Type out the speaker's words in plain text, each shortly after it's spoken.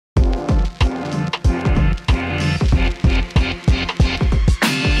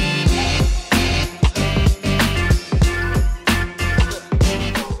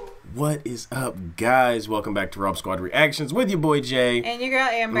is up, guys? Welcome back to Rob Squad Reactions with your boy Jay and your girl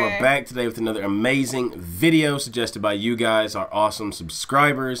Amber. And we're back today with another amazing video suggested by you guys, our awesome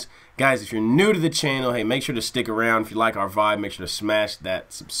subscribers. Guys, if you're new to the channel, hey, make sure to stick around. If you like our vibe, make sure to smash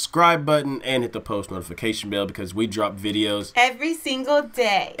that subscribe button and hit the post notification bell because we drop videos every single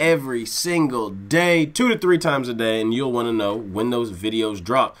day. Every single day, 2 to 3 times a day, and you'll want to know when those videos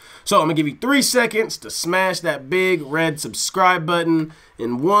drop. So I'm going to give you 3 seconds to smash that big red subscribe button.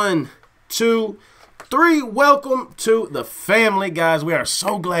 In 1, 2, 3, welcome to the family, guys. We are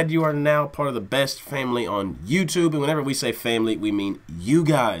so glad you are now part of the best family on YouTube. And whenever we say family, we mean you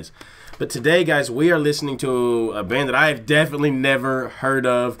guys. But today, guys, we are listening to a band that I have definitely never heard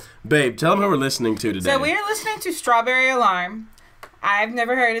of. Babe, tell them who we're listening to today. So we are listening to Strawberry Alarm. I've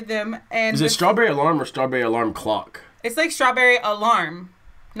never heard of them. And is it Strawberry Alarm or Strawberry Alarm Clock? It's like Strawberry Alarm.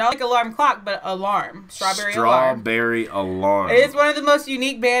 Not like alarm clock, but alarm. Strawberry Alarm. It is one of the most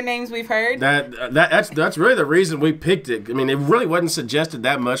unique band names we've heard. That's really the reason we picked it. I mean, it really wasn't suggested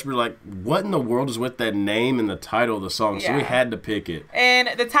that much. We were like, what in the world is with that name and the title of the song? Yeah. So we had to pick it. And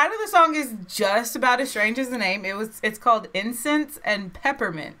the title of the song is just about as strange as the name. It's called Incense and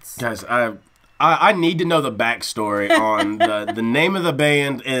Peppermints. Guys, I need to know the backstory on the name of the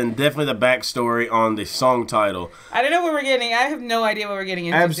band and definitely the backstory on the song title. I don't know what we're getting. I have no idea what we're getting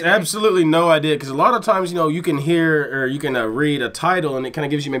into. Absolutely no idea, because a lot of times, you know, you can hear or you can read a title and it kind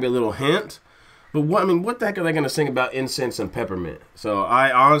of gives you maybe a little hint. But what the heck are they going to sing about incense and peppermint? So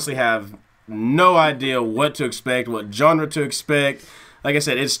I honestly have no idea what to expect, what genre to expect. Like I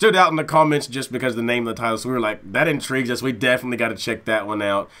said, it stood out in the comments just because of the name of the title. So we were like, that intrigues us. We definitely got to check that one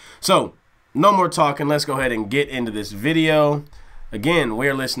out. So no more talking. Let's go ahead and get into this video. Again,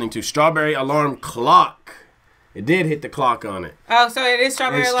 we're listening to Strawberry Alarm Clock. It did hit the clock on it. Oh, so it is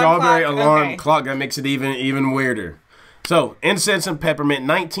Strawberry Alarm Clock? Strawberry Alarm Clock. That makes it even weirder. So, Incense and Peppermint,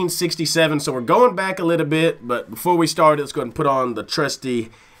 1967. So we're going back a little bit, but before we start, let's go ahead and put on the trusty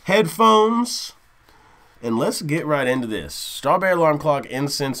headphones. And let's get right into this. Strawberry Alarm Clock,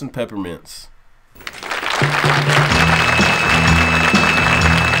 Incense and Peppermints.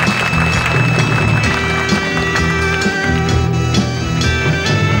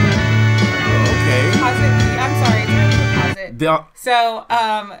 So,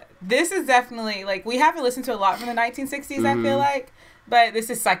 this is definitely, like, we haven't listened to a lot from the 1960s, I feel like, but this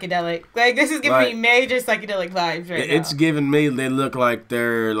is psychedelic. Like, this is giving me major psychedelic vibes right now. It's giving me, they look like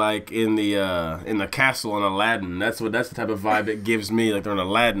they're, like, in the castle on Aladdin. That's the type of vibe it gives me, like they're in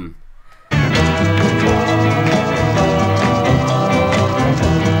Aladdin.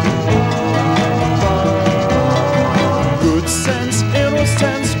 Good sense,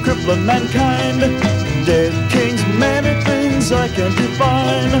 innocence, crippling mankind. Dead kings, many things I can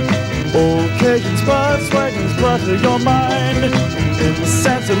define. Occasions, buzz, wagons, clutter your mind.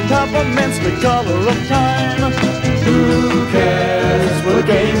 Incense and peppermints, the color of time. Who cares what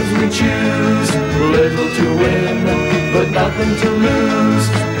games we choose? Little to win, but nothing to lose.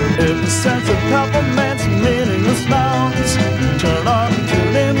 Incense and peppermints, meaningless nouns. Turn on,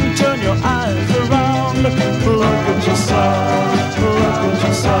 tune in, turn your eyes around. Look at yourself, look at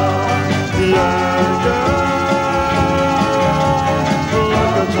yourself.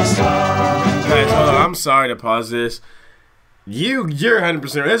 Guys, hold on. I'm sorry to pause this. You're 100%.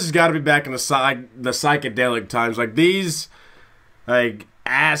 This has got to be back in the psychedelic times, like these, like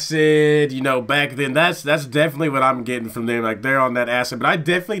acid. You know, back then. That's definitely what I'm getting from them. Like they're on that acid. But I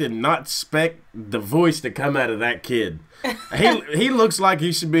definitely did not expect the voice to come out of that kid. He looks like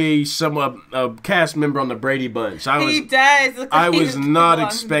he should be a cast member on the Brady Bunch. He does. Look like I was not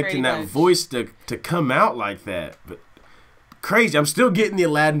expecting that voice to come out like that. But crazy. I'm still getting the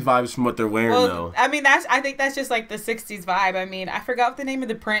Aladdin vibes from what they're wearing, though. I mean, I think that's just like the 60s vibe. I mean, I forgot what the name of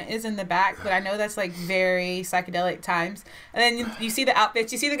the print is in the back, but I know that's like very psychedelic times. And then you see the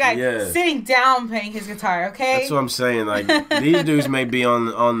outfits. You see the guy sitting down playing his guitar, okay? That's what I'm saying. Like, these dudes may be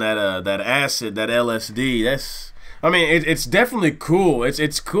on that acid, that LSD. I mean, it's definitely cool.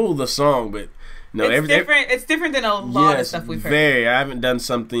 It's cool, the song, but no, it's different. It's different than a lot of stuff we've heard. Very. I haven't done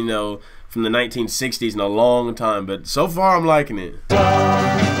something, you know, from the 1960s in a long time, but so far I'm liking it. Oh,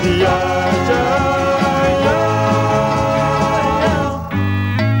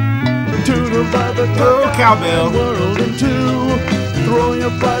 cowbell. Throw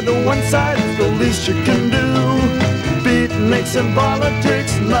your pride to one side is the least you can do. Beatniks and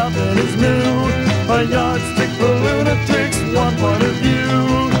politics, nothing is new. A yardstick for lunatics, one point of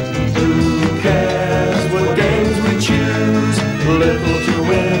view. Who cares what games we choose? Little to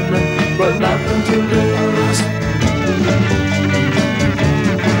win, but nothing to lose.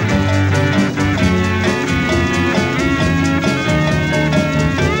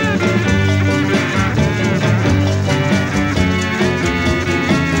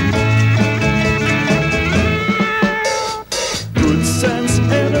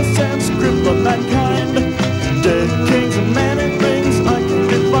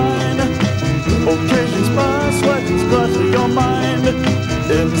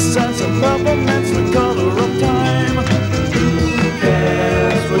 Incense and peppermints, the color of time. Who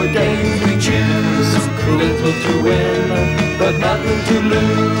cares what games we choose? Little to win, but nothing to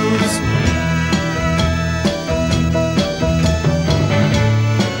lose.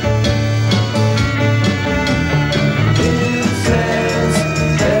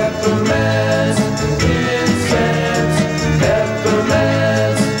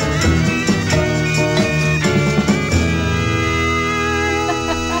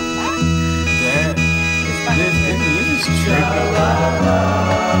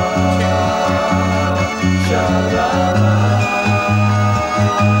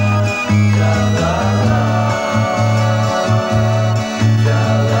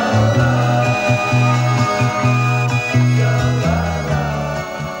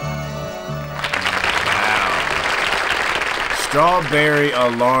 Strawberry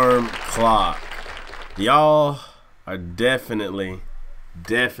Alarm Clock. Y'all are definitely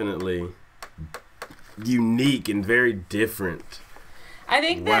unique and very different. I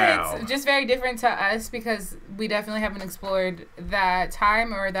think that it's just very different to us because we definitely haven't explored that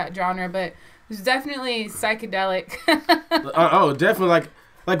time or that genre, but it's definitely psychedelic. Oh, definitely.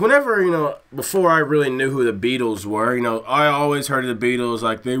 Like whenever, you know, before I really knew who the Beatles were, you know, I always heard of the Beatles,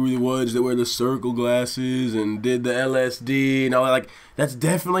 like they were the ones that wear the circle glasses and did the LSD and all that. Like, that's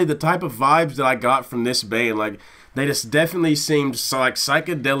definitely the type of vibes that I got from this band. Like, they just definitely seemed like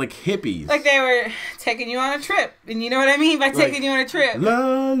psychedelic hippies. Like they were taking you on a trip. And you know what I mean by taking you on a trip?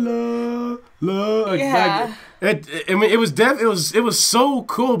 La, la, la. Yeah. I mean, it was so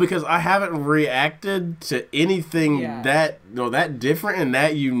cool because I haven't reacted to anything that different and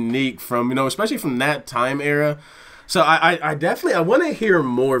that unique from, you know, especially from that time era. So I definitely want to hear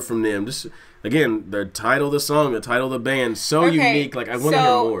more from them. Just again, the title of the song, the title of the band, so unique. Like I want to hear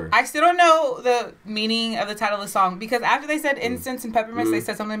more. I still don't know the meaning of the title of the song because after they said Incense and Peppermints, they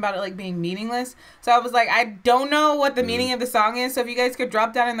said something about it like being meaningless. So I was like, I don't know what the meaning of the song is. So if you guys could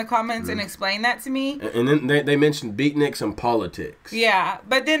drop down in the comments and explain that to me. And then they mentioned beatniks and politics. Yeah,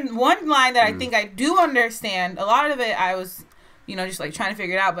 but then one line that I think I do understand, a lot of it I was, you know, just like trying to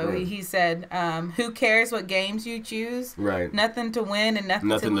figure it out. But he said, "Who cares what games you choose? Right, nothing to win and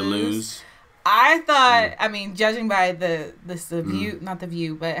nothing to lose." I I thought, I mean, judging by the view, not the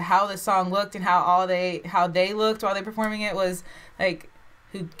view, but how the song looked and how they looked while they performing it was like,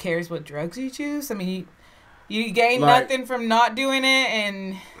 who cares what drugs you choose? I mean, you gain nothing from not doing it,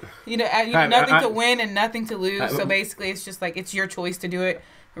 and you know, nothing to win and nothing to lose. So basically, it's just like it's your choice to do it,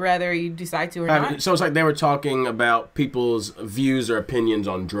 whether you decide to or not. So it's like they were talking about people's views or opinions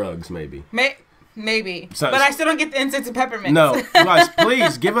on drugs, maybe. Maybe, but I still don't get the Incense and Peppermints. No, guys,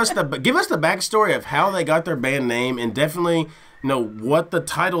 please give us the backstory of how they got their band name, and definitely know what the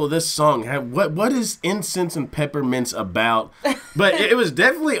title of this song. What is Incense and Peppermints about? But it was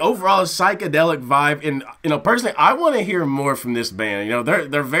definitely overall a psychedelic vibe, and you know, personally, I want to hear more from this band. You know,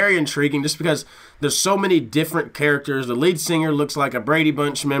 they're very intriguing just because there's so many different characters. The lead singer looks like a Brady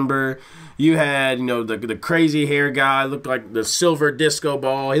Bunch member. You had, you know, the crazy hair guy looked like the silver disco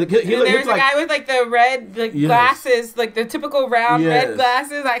ball. There's a guy with like the red glasses, like the typical round red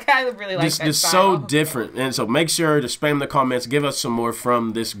glasses. I kind of really like that just style. So different. And so make sure to spam the comments, give us some more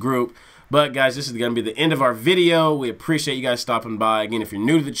from this group. But guys, this is going to be the end of our video. We appreciate you guys stopping by. Again, if you're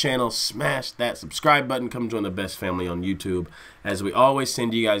new to the channel, smash that subscribe button. Come join the best family on YouTube. As we always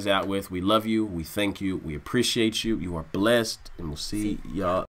send you guys out with, we love you, we thank you, we appreciate you. You are blessed, and we'll see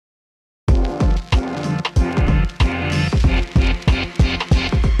y'all.